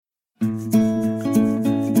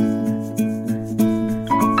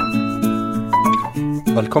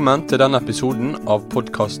Velkommen til denne episoden av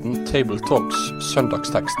podcasten Table Talks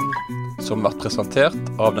Søndagsteksten, som blir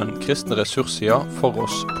presentert av den kristne ressurssida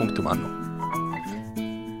foross.no.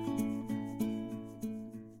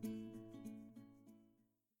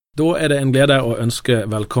 Da det en glede å ønske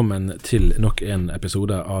velkommen til nok en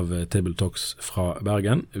episode av Table Talks fra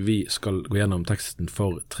Bergen. Vi skal gå gjennom teksten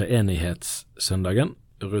for treenighetssøndagen.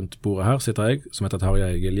 Rundt bordet her sitter jeg, som heter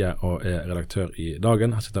Tarjei Gilje og redaktør i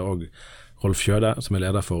Dagen. Her sitter også Rolf Kjøde, som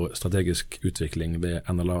leder for strategisk utvikling ved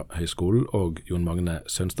NLA-høyskolen, og Jon Magne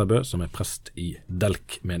Sønstadbø, som prest i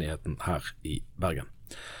Delk-menigheten her i Bergen.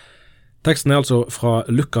 Teksten altså fra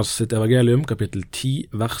Lukas sitt evangelium, kapittel 10,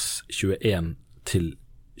 vers 21 til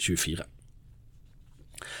 24.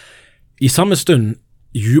 I samme stund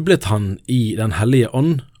jublet han i den hellige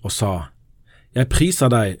ånd og sa: «Jeg priser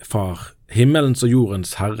deg, Far, himmelens og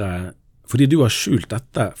jordens Herre, fordi du har skjult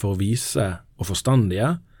dette for vise og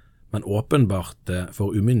forstandige, men åpenbart det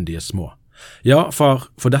for umyndige små. Ja, Far,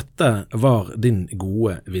 for dette var din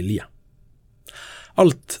gode vilje.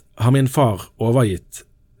 Alt har min far overgitt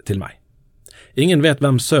til meg. Ingen vet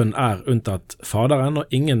hvem sønnen unntatt faderen,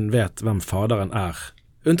 og ingen vet hvem faderen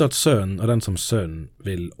unntatt sønnen og den som sønnen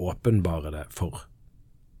vil åpenbare det for.»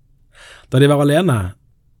 Da de var alene,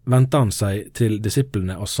 vendte han seg til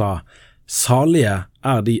disiplene og sa: «Salige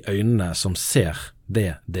de øynene som ser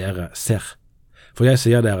det dere ser. For jeg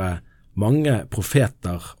sier dere, mange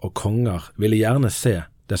profeter og konger ville gjerne se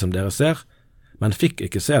det som dere ser, men fikk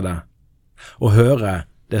ikke se det, og høre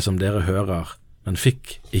det som dere hører, men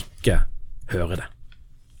fikk ikke høre det.»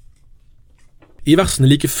 I versene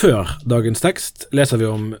like før dagens tekst leser vi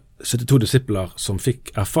om 72 disipler som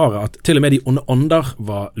fikk erfare at til og med de onde ånder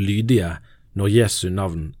var lydige når Jesu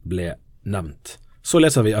navn ble nevnt. Så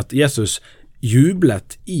leser vi at Jesus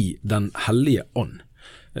jublet i den hellige ånd.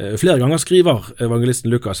 Flere ganger skriver evangelisten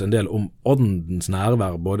Lukas en del om åndens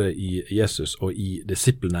nærvær både i Jesus og i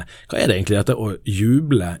disiplene. Hva det egentlig dette å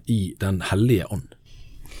juble i den hellige ånd?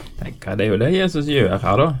 Det jo det Jesus gjør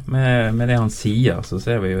her da. Med det han sier, så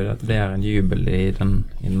ser vi jo at det en jubel i den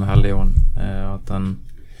hellige ånd. At han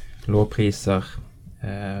lovpriser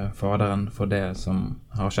Faderen for det som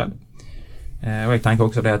har skjedd. Og jeg tenker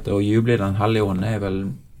også det at å juble i den hellige ånd vel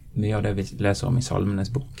mye av det vi leser om i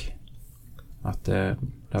Salmenes bok. At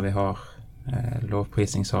der vi har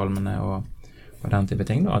lovprisningssalmene og den type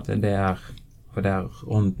ting, da, at det for det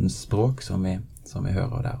åndens språk som vi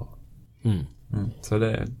hører der. Så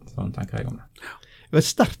sånn tenker jeg om det. Det var et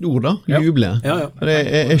sterkt ord da, juble. Ja.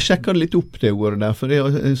 Jeg sjekket litt opp det ordet der, for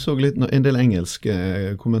jeg så en del engelske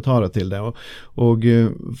kommentarer til det, og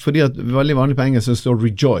fordi at veldig vanlig på engelsk så står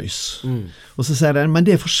rejoice, og så sier de, men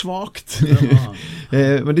det for svagt.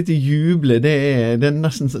 Men dette juble, det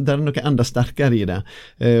nesten, det noe enda sterkere i det,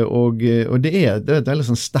 og det et veldig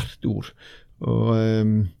sånn sterkt ord.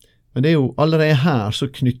 Men det jo, allerede her så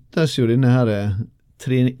knyttes jo denne her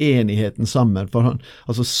treenigheten sammen, for han,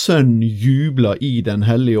 altså sønn jubler i den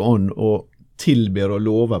hellige ånd og tilber og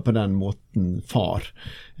lover på den måten far,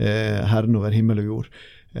 Herren over himmel og jord.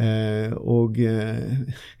 Og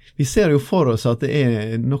vi ser jo for oss at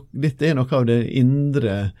dette noe av det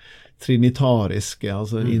indre trinitariske,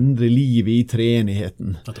 altså indre livet i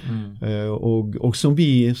treenigheten, og som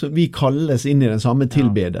vi kalles inn i den samme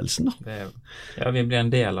tilbedelsen. Da. Vi blir en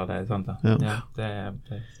del av det, sant da? Ja, det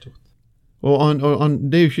stort. Og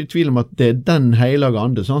det jo ikke tvil om at det den hellige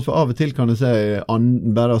ande, sant? For av og til kan det si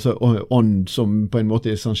bare altså ånd som på en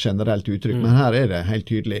måte sånn generelt uttrykk, men her det helt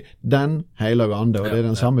tydelig den hellige ande, og det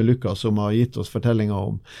den samme Lukas som har gitt oss fortellinger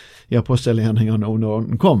om i apostelgjerningene når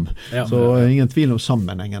ånden kom. Så ingen tvil om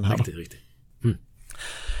sammenhengen her. Riktig.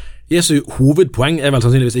 Jesu hovedpoeng vel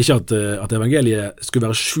sannsynligvis ikke at evangeliet skulle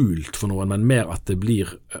være skjult for noen, men mer at det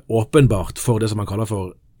blir åpenbart for det som man kaller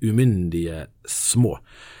for umyndige små.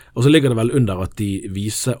 Og så ligger det vel under at de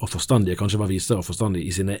vise og forstandige kanskje var vise og forstandige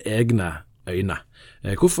i sine egne øyne.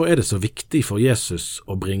 Hvorfor det så viktig for Jesus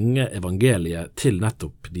å bringe evangeliet til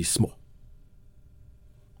nettopp de små?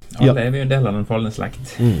 Alle vi jo en del av den falne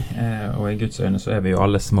slekt, og i Guds øyne så vi jo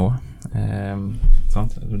alle små.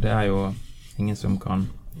 Sant? Det jo ingen som kan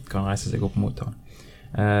reise seg opp mot ham.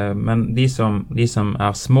 Men de som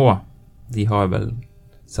små, de har vel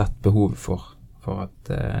sett behov for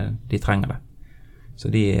at de trenger det. Så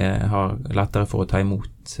de har lettere for å ta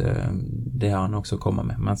imot det han også kommer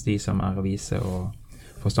med, mens de som vise og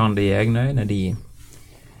forstandige i egne øyne, de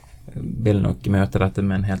vil nok møte dette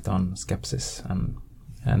med en helt annen skepsis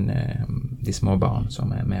enn de små barn som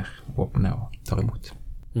mer åpne og tar imot.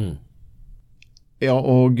 Ja,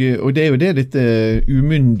 og det jo det litt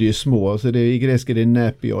umyndige små, altså det i gresk det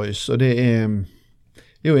nepios, og det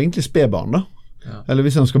jo egentlig spedbarn da. Eller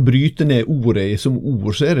hvis han skal bryte ned ordet som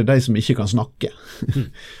ord, så det de som ikke kan snakke.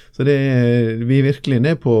 Så vi er virkelig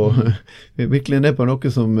ned på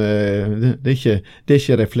noe som, det er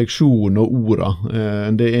ikke refleksjon og orda,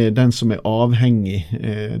 det er den som er avhengig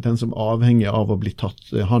av å bli tatt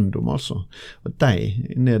hand om, altså. Og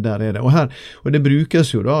ned der det. Og det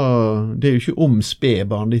brukes jo da, det er jo ikke om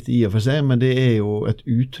spedbarn litt i og for seg, men det er jo et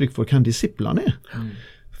uttrykk for hvem disiplene er.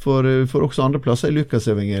 For også andre plasser i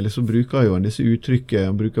Lukas-evangeliet så bruker jo han disse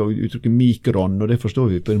uttrykket mikron, og det forstår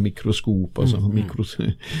vi på en mikroskop, altså,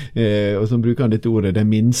 og så bruker han dette ordet, det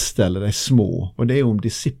minste eller de små, og det er jo om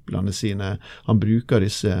disiplene sine han bruker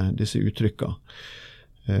disse uttrykkene.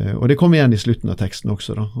 Og det kommer igjen i slutten av teksten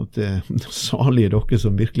også, da, at det salige dere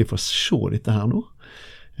som virkelig får se dette her nå,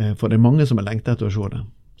 for det er mange som har lengtet etter å se det.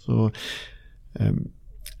 Så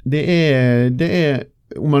det er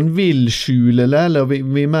om man vil skjule, eller vi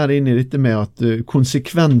er mer inn i dette med at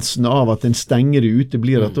konsekvensen av at en stenger det ute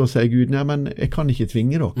blir at da sier Gud, nei, men jeg kan ikke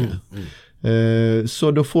tvinge dere.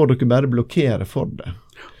 Så da får dere bare blokkere for det.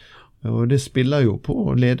 Og det spiller jo på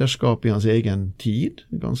lederskap i hans egen tid,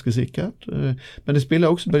 ganske sikkert. Men det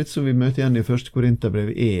spiller også på litt som vi møter igjen i 1.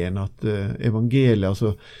 Korinterbrev 1, at evangeliet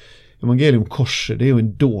om korset, det er jo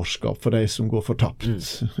en dårskap for de som går fortapt.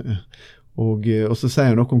 Og så sier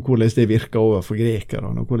han noe om hvordan det virker over for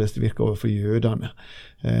grekerne, og hvordan det virker over for jødene.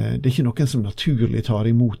 Det er ikke noen som naturlig tar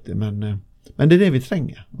imot det, men det er det vi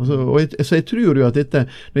trenger. Så jeg tror jo at dette,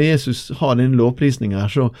 når Jesus har denne lovprisningen her,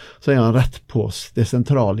 så er han rett på det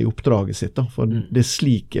sentrale i oppdraget sitt, da, for det er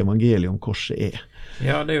slik evangeliet om korset er.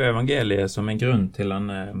 Ja, det er jo evangeliet som en grunn til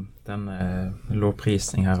denne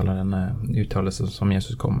lovprisning her, eller denne uttalelsen som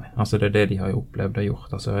Jesus kom med. Altså det er det de har opplevd og gjort.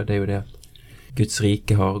 Altså det er jo det at Guds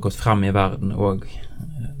rike har gått frem i verden, og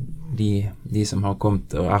de som har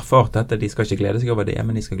kommet og erfart dette, de skal ikke glede seg over det,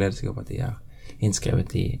 men de skal glede seg over at de er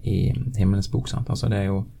innskrevet i himmelens bok. Sant? Altså det er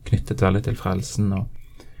jo knyttet veldig til frelsen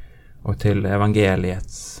og til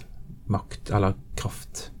evangeliets makt eller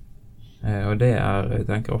kraft. Og det jeg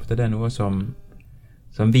tenker ofte, det er noe som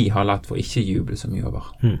vi har lett for ikke juble så mye over.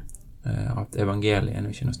 At evangeliet er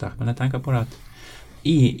ikke noe sterkt. Men jeg tenker på det at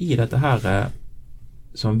i dette her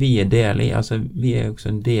som vi er del i, altså vi er også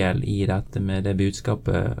en del i dette med det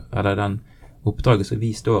budskapet, eller den oppdraget som vi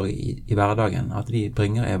står i hverdagen, at vi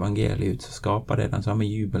bringer evangeliet ut, så skaper det den samme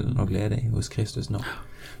jubelen og glede hos Kristus nå.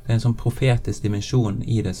 Det er en sånn profetisk dimensjon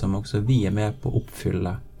i det som også vi er med på å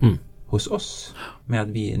oppfylle hos oss, med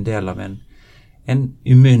at vi er en del av en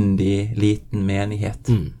umyndig liten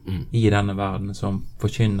menighet i denne verden som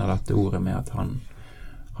forkynner dette ordet med at han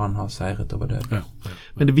har seiret over døden. Ja.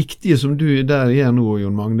 Men det viktige som du der gjør nå,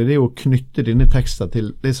 Jon Magne, det er å knytte dine tekster til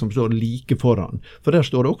det som står like foran. For der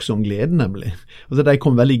står det også om gleden, nemlig. Altså, de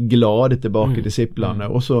kom veldig glade tilbake, disiplene,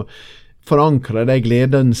 og så forankrer de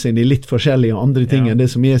gleden sin i litt forskjellige andre ting enn det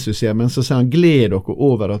som Jesus sier, men så sier han, gled dere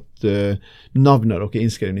over at navnet dere er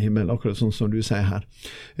innskrevet i himmelen, akkurat sånn som du sier her.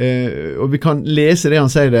 Og vi kan lese det han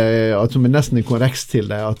sier, at som er nesten en korreks til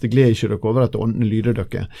det, at gled ikke dere over at åndene lyder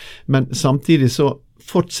dere. Men samtidig så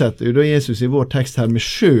fortsetter jo da Jesus i vår tekst her med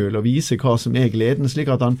selv å vise hva som er gleden, slik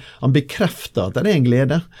at han bekrefter at det er en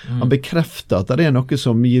glede. Han bekrefter at det er noe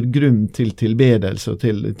som gir grunn til tilbedelse og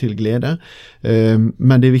til glede.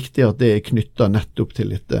 Men det er viktig at det er knyttet nettopp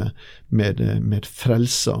til dette med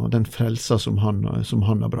frelsa, den frelsa som han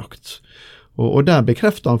har brakt. Og der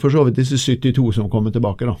bekrefter han for så vidt disse 72 som kommer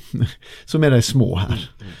tilbake da, som er de små her.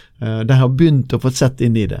 De har begynt å få sett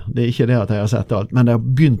inn i det. Det er ikke det at de har sett alt, men de har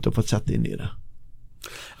begynt å få sett inn i det.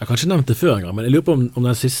 Jeg har kanskje nevnt det før en gang, men jeg lurer på om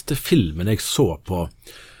den siste filmen jeg så på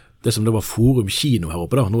det som det var Forum Kino her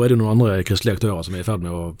oppe da. Nå er det jo noen andre kristelige aktører som er i ferd med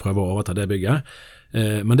å prøve å overta det bygget.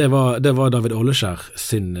 Men det var David Olleskjær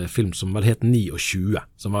sin film som vel het 9 og 20,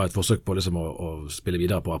 som var et forsøk på liksom å spille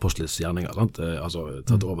videre på apostelens gjerninger, sant? Altså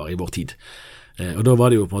tatt over i vår tid. Og da var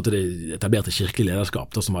det jo på en måte det etablerte kirkelige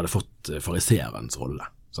lederskap da, som hadde fått fariseerens rolle,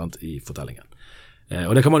 sant, i fortellingen.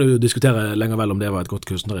 Og det kan man jo diskutere lenger vel om det var et godt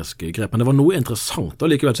kunstnerisk grep, men det var noe interessant da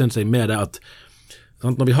likevel, synes jeg, med det at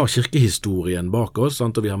sant, når vi har kirkehistorien bak oss,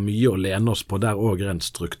 sant, og vi har mye å lene oss på der også rent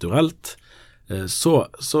strukturelt, så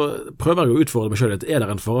prøver jeg å utfordre meg selv at er det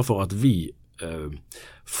en fare for at vi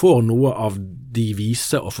får noe av de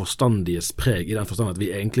vise og forstandiges preg i den forstand at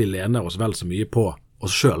vi egentlig lener oss vel så mye på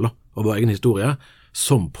oss selv og vår egen historie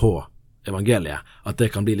som på evangeliet, at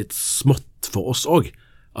det kan bli litt smått for oss også.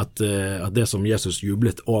 At det som Jesus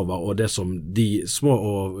jublet over, og det som de små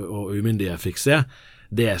og umyndige fikk se,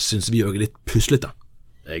 det synes vi jo er litt puslete,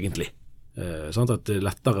 egentlig. Sant? At det er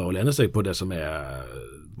lettere å lene seg på det som er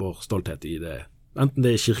vår stolthet i det, enten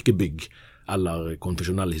det er kirkebygg, eller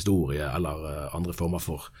konfesjonell historie, eller andre former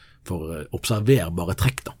for observerbare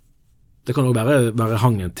trekk da. Det kan også være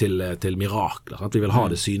hangen til mirakler, at vi vil ha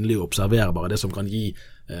det synlige og observerbare, det som kan gi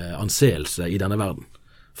anseelse i denne verden,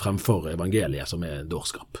 fremfor evangeliet som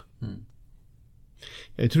dårskap.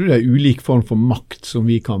 Jeg tror det ulik form for makt som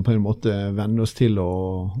vi kan på en måte vende oss til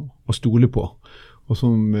å stole på, og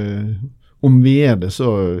som om vi det, så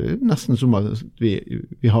nesten som at vi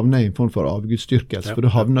havner i en form for avgudsdyrkelse, for da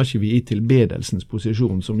havner ikke vi i tilbedelsens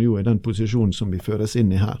posisjon, som jo den posisjonen som vi føres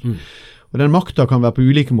inn i her. Og den makta kan være på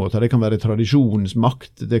ulike måter. Det kan være tradisjonens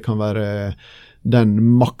makt, det kan være den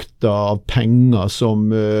makta av penger som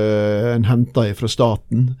en henter fra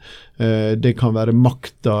staten. Det kan være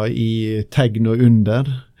makta i tegn og under.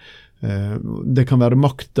 Det kan være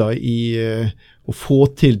makta i å få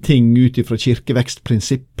til ting ut fra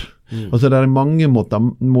kirkevekstprinsipp. Altså det mange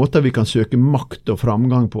måter vi kan søke makt og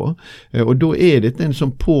framgang på, og da dette en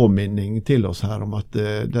sånn påminning til oss her om at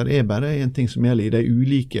det bare en ting som gjelder i de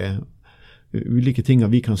ulike tingene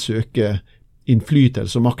vi kan søke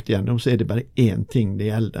innflytelse og makt gjennom, så det bare én ting det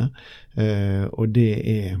gjelder, og det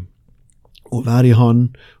å være i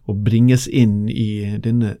Han og bringes inn i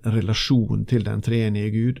denne relasjonen til den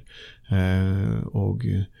treenige Gud, og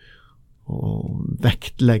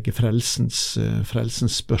vektlegge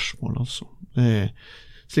frelsens spørsmål, altså. Det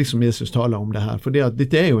slik som Jesus taler om det her, for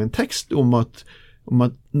dette jo en tekst om at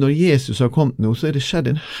når Jesus har kommet nå, så det skjedd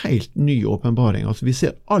en helt ny åpenbaring. Altså vi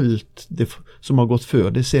ser alt det som har gått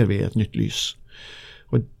før, det ser vi i et nytt lys.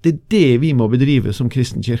 Og det vi må bedrive som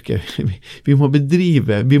kristen kirke. Vi må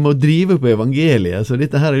drive på evangeliet, så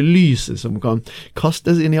dette her lyset som kan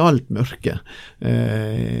kastes inn i alt mørke,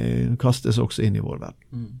 kastes også inn i vår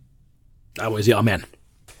verden. Der må jeg si amen.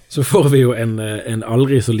 Så får vi jo en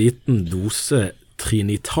aldri så liten dose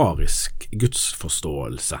trinitarisk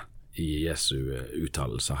gudsforståelse i Jesu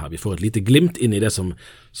uttalelser her. Vi får et lite glimt inn i det som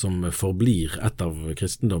forblir et av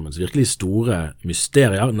kristendommens virkelig store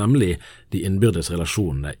mysterier, nemlig de innbyrdes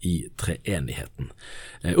relasjonene i treenigheten.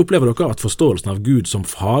 Opplever dere at forståelsen av Gud som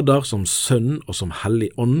Fader, som Sønn og som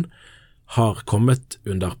Hellig Ånd har kommet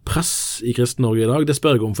under press i Kristen-Norge i dag? Det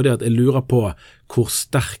spør jeg om fordi at jeg lurer på hvor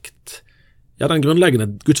sterkt den grunnleggende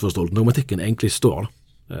gudsforståelsen, dogmatikken, egentlig står,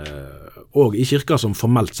 og i kirker som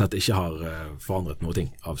formelt sett ikke har forandret noe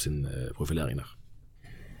ting av sin profilering der.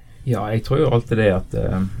 Ja, jeg tror jo alltid det at,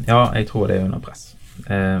 jeg tror det under press.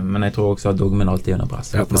 Men jeg tror også at dogmen alltid under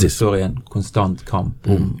press. Ja, man står i en konstant kamp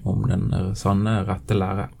om den sanne, rette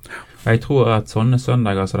lære. Og jeg tror at sånne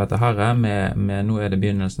søndager som dette her med nå det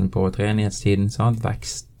begynnelsen på treenighetstiden, sant?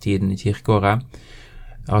 Veksttiden i kirkeåret,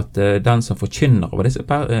 at den som forkynner over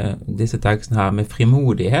disse tekstene her med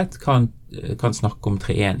frimodighet kan snakke om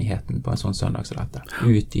treenigheten på en sånn søndag som dette.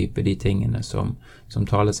 Utdype de tingene som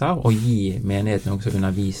tales her, og gi menigheten også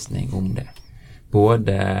undervisning om det.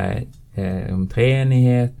 Både om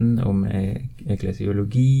treenigheten, om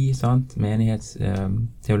eklesiologi, sant?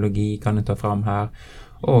 Menighetsteologi kan jeg ta fram her,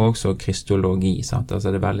 og også kristologi, sant?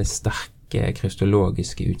 Altså det veldig sterke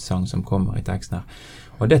kristologiske utsagn som kommer i teksten her.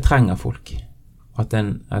 Og det trenger folk. At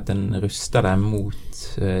den ruster dem mot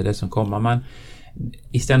det som kommer, men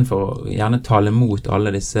i stedet for å gjerne tale mot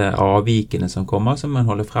alle disse avvikene som kommer, så må man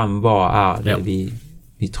holde frem hva det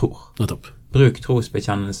vi tror. Bruk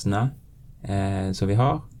trosbekjennelsene som vi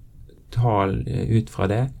har, tal ut fra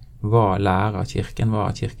det, hva lærer kirken, hva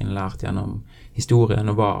har kirken lært gjennom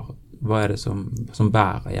historien, og hva det som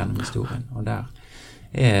bærer gjennom historien, og der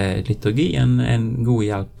liturgien en god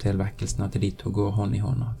hjelp til vekkelsen, at de to går hånd i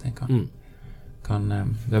hånd, at en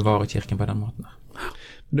kan bevare kirken på den måten.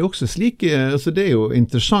 Det også slik, altså det jo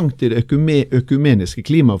interessant i det økumeniske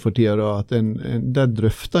klimaet for tida, at der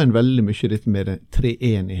drøfter en veldig mye dette med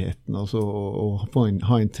treenigheten, altså å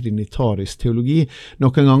ha en trinitarisk teologi.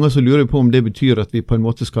 Noen ganger så lurer jeg på om det betyr at vi på en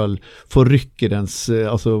måte skal forrykke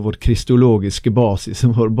altså vår kristologiske basis,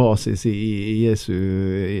 vår basis i Jesu,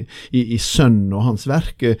 i Sønn og hans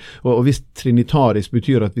verk, og hvis trinitarisk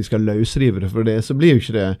betyr at vi skal løsrive det for det, så blir jo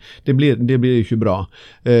ikke det blir jo ikke bra.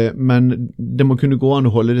 Men det må kunne gå an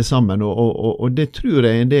å holde det sammen, og det tror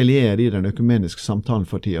jeg en del gjør i den økumeniske samtalen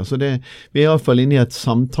for tida. Så vi i hvert fall inne i et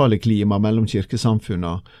samtaleklima mellom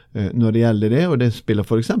kirkesamfunnet når det gjelder det, og det spiller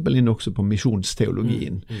for eksempel inn også på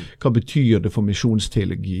misjonsteologien. Hva betyr det for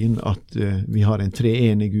misjonsteologien at vi har en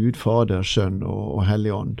treenig Gud, Fader, Sønn og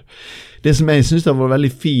Hellig Ånd? Det som jeg synes det var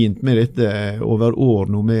veldig fint med dette over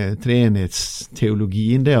år nå med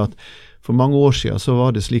treenighetsteologien, det at for mange år siden så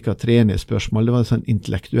var det slik at treenighetsspørsmål, det var en sånn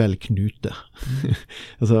intellektuell knute.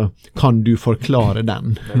 Altså, kan du forklare den?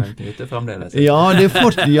 Det en knute fremdeles. Ja, det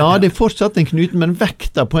er fortsatt en knute, men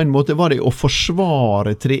vekta på en måte var det å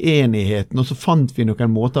forsvare treenigheten, og så fant vi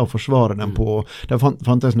noen måter å forsvare den på. Det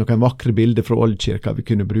fantes noen vakre bilder fra oldkirka vi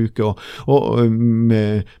kunne bruke, og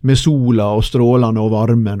med sola og strålene og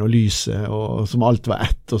varmen og lyset, og som alt var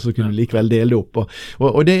ett, og så kunne vi likevel dele det opp.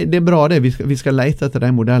 Og det er bra det, vi skal lete etter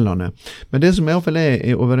de modellene. Men det som I hvert fall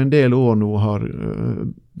over en del år nå har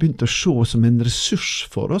begynt å se som en ressurs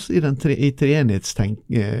for oss i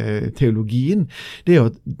treenighetsteologien, det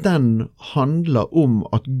at den handler om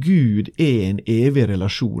at Gud en evig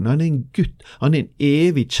relasjon. Han en Gud, han en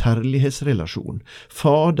evig kjærlighetsrelasjon.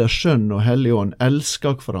 Fader, Sønn og Hellig Ånd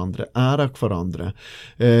elsker hverandre, ærer hverandre.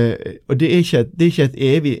 Og det ikke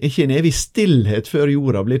en evig stillhet før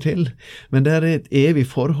jorda blir til, men det et evig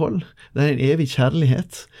forhold. Det en evig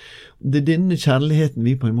kjærlighet. Det denne kjærligheten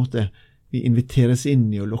vi på en måte vi inviteres inn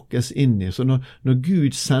I og lokkes inn I. Så når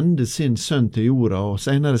Gud sender sin sønn til jorda, og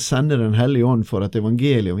senere sender den hellige ånd for at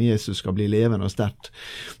evangeliet om Jesus skal bli levende og sterkt,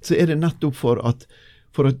 så det nettopp for at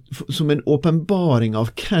som en åpenbaring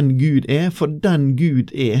av hvem Gud for den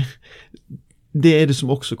Gud det det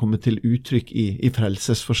som også kommer til uttrykk I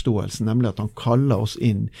frelsesforståelsen, nemlig at han kaller oss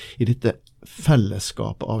inn I dette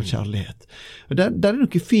fellesskapet av kjærlighet. Og det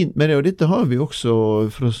noe fint med det, og dette har vi også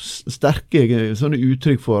for sterke sånne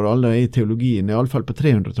uttrykk for alle I teologien, I alle fall på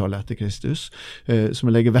 300-tallet etter Kristus, som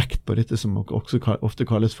legger vekt på dette som også ofte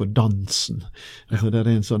kalles for dansen. Altså det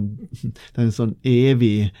en sånn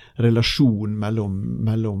evig relasjon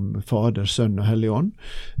mellom Fader, Sønn og Hellig Ånd,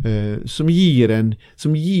 som gir en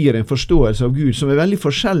forståelse av Gud som veldig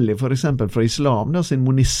forskjellig for eksempel fra islam, sin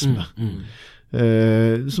monisme.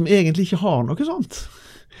 Som egentlig ikke har noe sånt.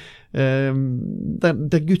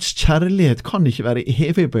 Der Guds kjærlighet kan ikke være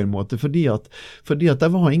evig på en måte, fordi at det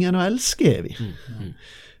var ingen å elske evig.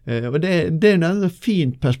 Og det en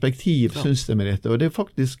fint perspektiv, synes jeg med dette, og det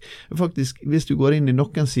faktisk, hvis du går inn I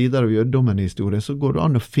noen sider av jødedommen I historien, så går det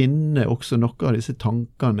an å finne også noen av disse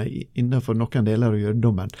tankene innenfor noen deler av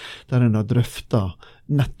jødedommen, der en har drøftet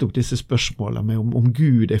nettopp disse spørsmålene med om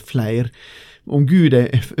Gud om Gud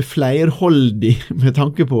flerholdig med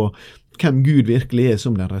tanke på hvem Gud virkelig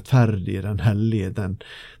som den rettferdige, den hellige,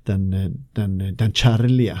 den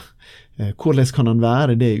kjærlige. Hvordan kan han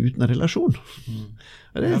være det uten en relasjon?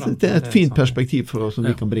 Det et fint perspektiv for oss som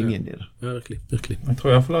vi kan bringe inn I det. Ja, virkelig. Jeg tror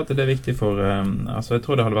I hvert fall at det viktig for, jeg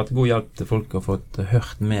tror det hadde vært god hjelp til folk å få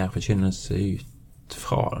hørt mer forkynnelse ut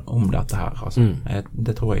om dette her,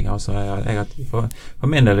 det tror jeg, for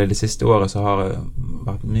min del I det siste året så har jeg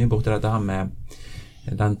vært mye borte dette her med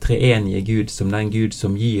den treenige Gud som den Gud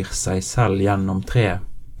som gir seg selv gjennom 3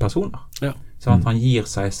 personer. Så at han gir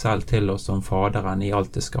seg selv til oss som Faderen I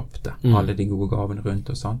alt det skapte, alle de gode gavene rundt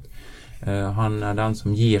oss, sant? Han den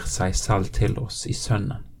som gir seg selv til oss I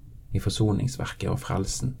Sønnen, I forsoningsverket og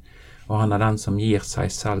frelsen, og han den som gir seg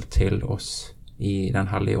selv til oss I den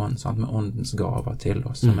hellige ånd, sant? Med åndens gaver til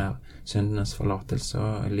oss, som syndenes forlatelse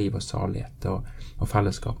og liv og salighet og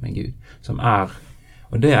fellesskap med Gud, som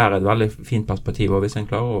og det et veldig fint perspektiv, og hvis en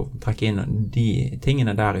klarer å trekke inn de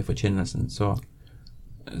tingene der I forkynnelsen, så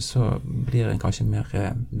blir en kanskje mer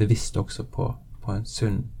bevisst også på en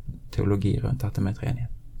sunn teologi rundt dette med treenighet.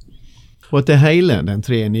 Og at det hele den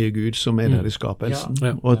treenige Gud som der I skapelsen,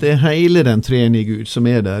 og at det hele den treenige Gud som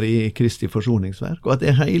der I Kristi forsoningsverk, og at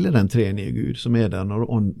det hele den treenige Gud som der når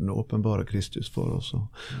ånden åpenbarer Kristus for oss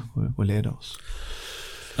og leder oss.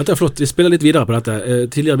 Dette flott. Vi spiller litt videre på dette.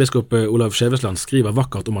 Tidligere biskop Olav Skjevesland skriver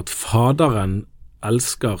vakkert om at Faderen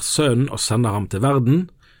elsker Sønnen og sender ham til verden,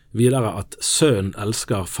 videre at Sønnen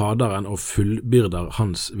elsker Faderen og fullbyrder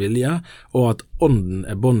hans vilje, og at Ånden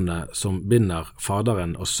båndet som binder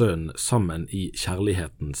Faderen og Sønnen sammen I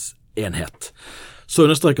kjærlighetens enhet. Så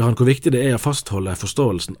understreker han hvor viktig det å fastholde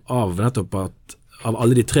forståelsen av nettopp av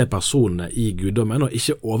alle de 3 personene I guddommen, og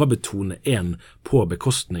ikke overbetone en på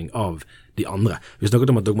bekostning av de andre. Vi snakket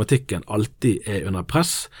om at dogmatikken alltid under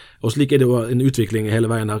press, og slik det jo en utvikling hele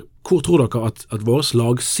veien her. Hvor tror dere at våre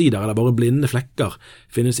slagsider eller våre blinde flekker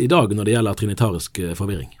finnes I dag når det gjelder trinitarisk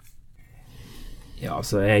forvirring? Ja,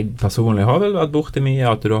 altså jeg personlig har vel vært borte mye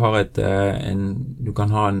at du har du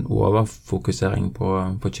kan ha en overfokusering på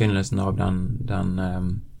forkynnelsen av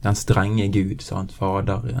den strenge Gud, sant?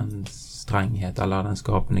 Faderens strenghet eller den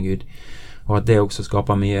skapende Gud, og at det også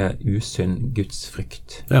skaper mye usunn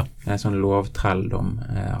gudsfrykt. En sånn lovtrelldom,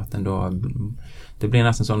 at det blir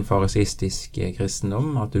nesten sånn farisistisk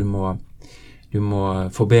kristendom, at du må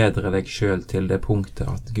forbedre deg selv til det punktet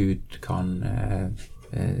at Gud kan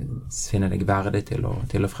finne deg verdig til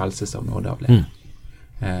å frelses av nåde av det.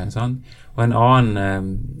 Sant? Og en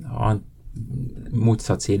annen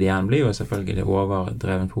motsatt side igjen blir jo selvfølgelig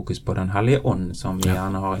overdreven fokus på den hellige ånd, som vi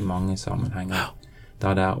gjerne har i mange sammenhenger.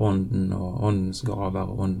 Der det ånden og åndens gaver,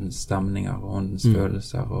 og åndens stemninger, og åndens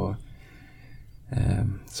følelser, og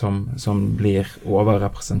som blir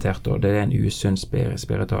overrepresentert, og det en usunn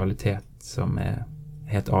spiritualitet som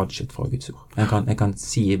helt adskilt fra Guds ord. En kan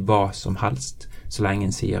si hva som helst, så lenge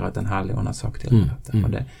en sier at den hellige ånd har sagt til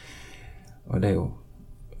dette. Og det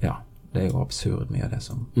er jo absurd mye av det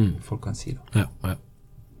som folk kan si da.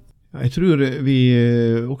 Jeg tror vi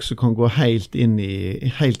også kan gå helt inn i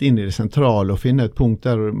det sentrale og finne et punkt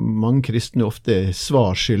der mange kristne ofte er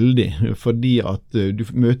svar skyldig, fordi at du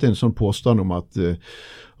møter en sånn påstand om at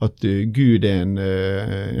Gud er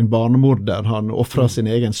en barnemorder, han offrer sin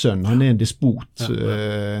egen sønn, han er en despot,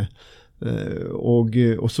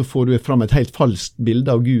 og så får du fram et helt falskt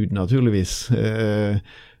bilde av Gud naturligvis,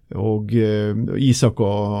 og Isak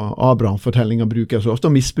og Abraham-fortellingen brukes ofte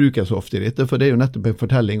og misbrukes ofte i dette, for det er jo nettopp en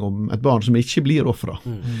fortelling om et barn som ikke blir offret,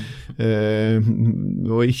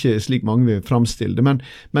 og ikke slik mange vil fremstille det.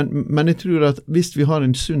 Men jeg tror at hvis vi har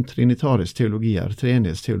en sunn trinitarisk teologi her,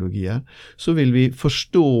 treenighetsteologi her, så vil vi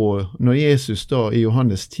forstå når Jesus da i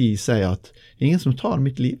Johannes 10 sier at ingen som tar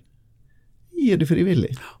mitt liv, gir det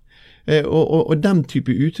frivillig. Og den type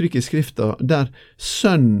uttrykk i skrifta der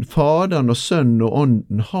Faderen og Sønnen og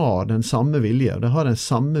Ånden har den samme vilje, de har den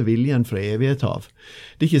samme viljen fra evighet av.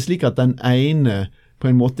 Det er ikke slik at den ene på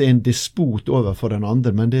en måte er en despot overfor den andre,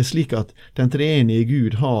 men det er slik at den treenige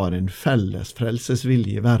Gud har en felles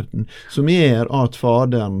frelsesvilje i verden, som er at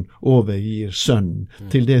Faderen overgir Sønnen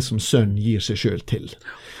til det som Sønnen gir seg selv til.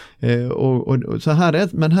 Så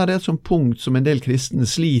men her er et sånt punkt som en del kristne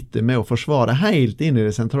sliter med å forsvare helt inn i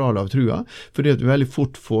det sentrale av trua, fordi at du veldig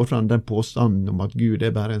fort får fram den påstanden om at Gud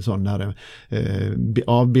er bare en sånn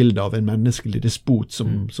avbilde av en menneskelig despot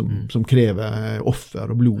som krever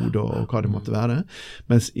offer og blod og hva det måtte være,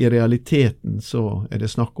 mens i realiteten så er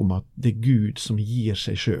det snakk om at det er Gud som gir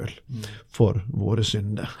seg selv for våre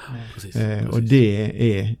synder. Og det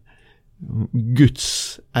er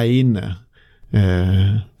Guds ene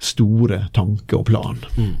store tanke og plan.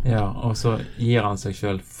 Ja, og så gir han seg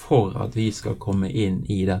selv for at vi skal komme inn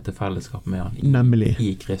i dette fellesskapet med han Nemlig.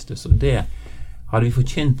 I Kristus, og det hadde vi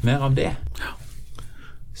forkynt mer av det,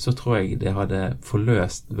 så tror jeg det hadde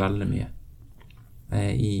forløst veldig mye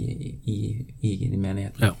i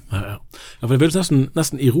menigheten. Ja, for det føles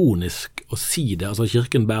nesten ironisk å si det, altså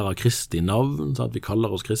kirken bærer Kristi navn, så at vi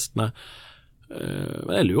kaller oss kristne.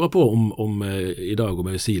 Jeg lurer på om i dag om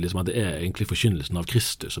jeg sier liksom at det er egentlig forkynnelsen av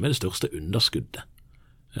Kristus som er det største underskuddet.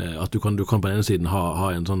 At du kan på den ene siden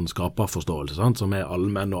ha en sånn skaperforståelse, sant, som er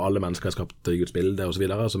allmenn, og alle mennesker er skapt i Guds bilde og så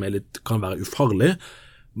videre, som kan være ufarlig,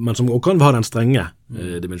 men som også kan ha den strenge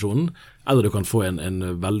dimensjonen, eller du kan få en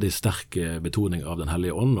veldig sterk betoning av den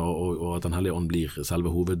hellige ånd, og at den hellige ånd blir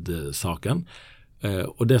selve hovedsaken.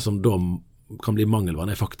 Og det som da kan bli mangelvann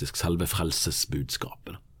er faktisk selve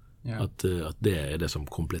frelsesbudskapet. Ja. At det er det som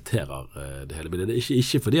kompletterer det hele bildet. Det er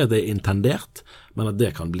ikke fordi at det er intendert, men at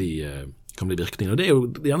det kan bli virkningen. Og det er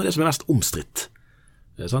jo gjerne det som er mest omstridt.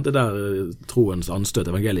 Det der troens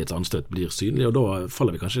anstøt, evangeliets anstøt blir synlig, og da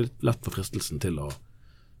faller vi kanskje lett for fristelsen til å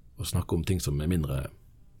snakke om ting som er mindre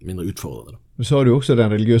utfordrende. Så har du også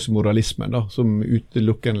den religiøse moralismen da, som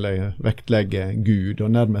utelukkende vektlegger Gud,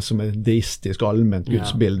 og nærmest som et deistisk allment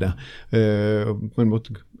gudsbilde. På en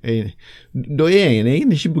måte da er en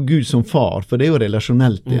egentlig ikke på Gud som far, for det er jo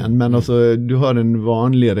relasjonelt igjen, men altså, du har den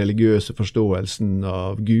vanlige religiøse forståelsen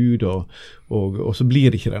av Gud, og så blir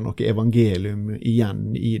det ikke noe evangelium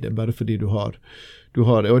igjen i det, bare fordi du har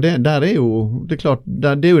og det er jo klart,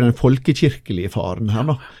 det er jo den folkekirkelige faren her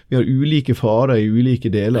da. Vi har ulike farer i ulike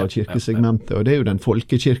deler av kirkesegmentet, og det er jo den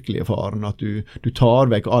folkekirkelige faren, at du tar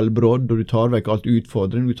vekk all brodd, og du tar vekk alt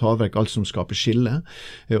utfordring, du tar vekk alt som skaper skille,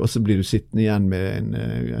 og så blir du sittende igjen med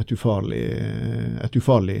et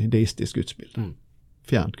ufarlig deistisk gudsbilde.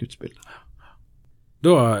 Fjernt gudsbilde.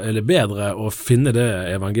 Da er det bedre å finne det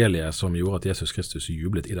evangeliet som gjorde at Jesus Kristus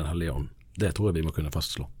jublet i den hellige ånd. Det tror jeg vi må kunne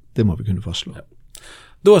fastslå. Det må vi kunne fastslå. Ja.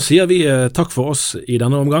 Da sier vi takk for oss i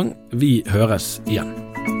denne omgang. Vi høres igjen.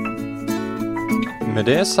 Med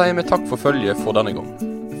det sier vi takk for følget for denne gang.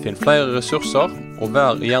 Finn flere ressurser, og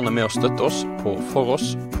vær gjerne med å støtte oss på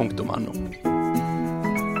foross.no.